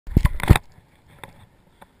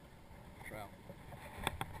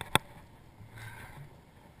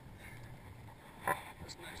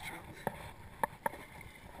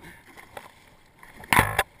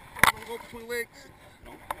the legs.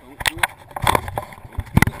 Don't do it. Don't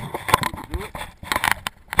do it.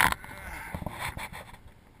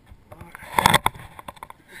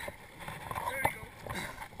 There you go.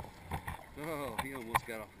 Oh, he almost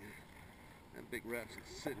got off there. That big rat's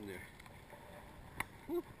just sitting there.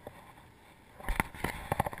 Whew.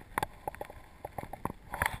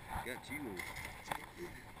 Got you on.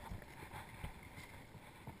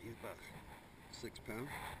 He's about 6 pounds.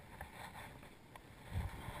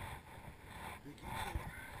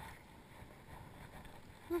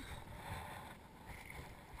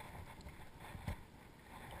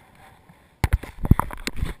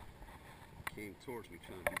 Came towards me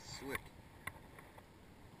trying to be slick.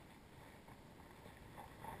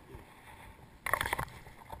 I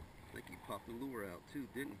think he popped the lure out too,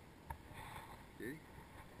 didn't he? Did he?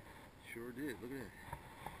 Sure did. Look at that.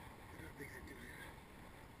 Look how big that dude is.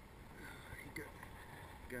 He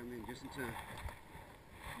got him in just in time.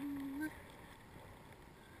 Look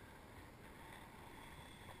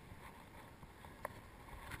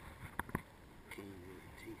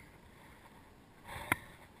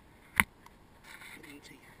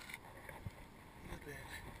at that.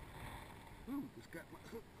 Ooh, just got my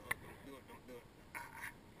hook. Oh, don't do it, don't do it.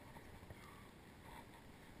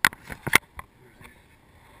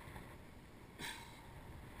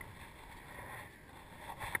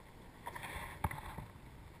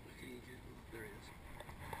 There he is.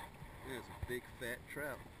 There's a big fat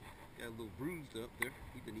trout. Got a little bruised up there.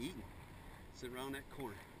 He's been eating. Sit around that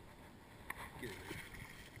corner. Get in there.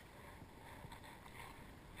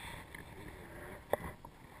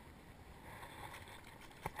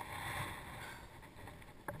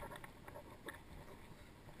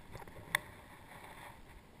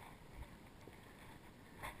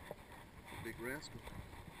 Big rascal.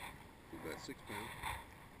 About 6 pounds.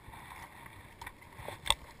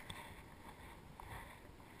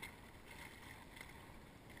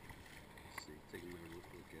 Let's see, take another look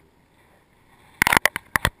at it.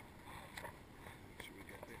 Make sure we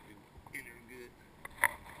got that thing in there good.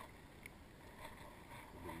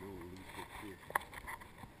 I don't know, look at that fish.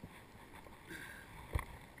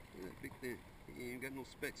 Look at that big thing. He ain't got no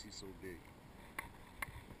specks, he's so big.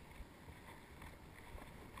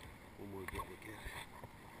 One more good look at it.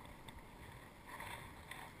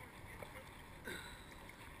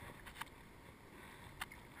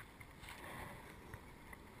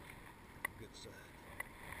 Good size.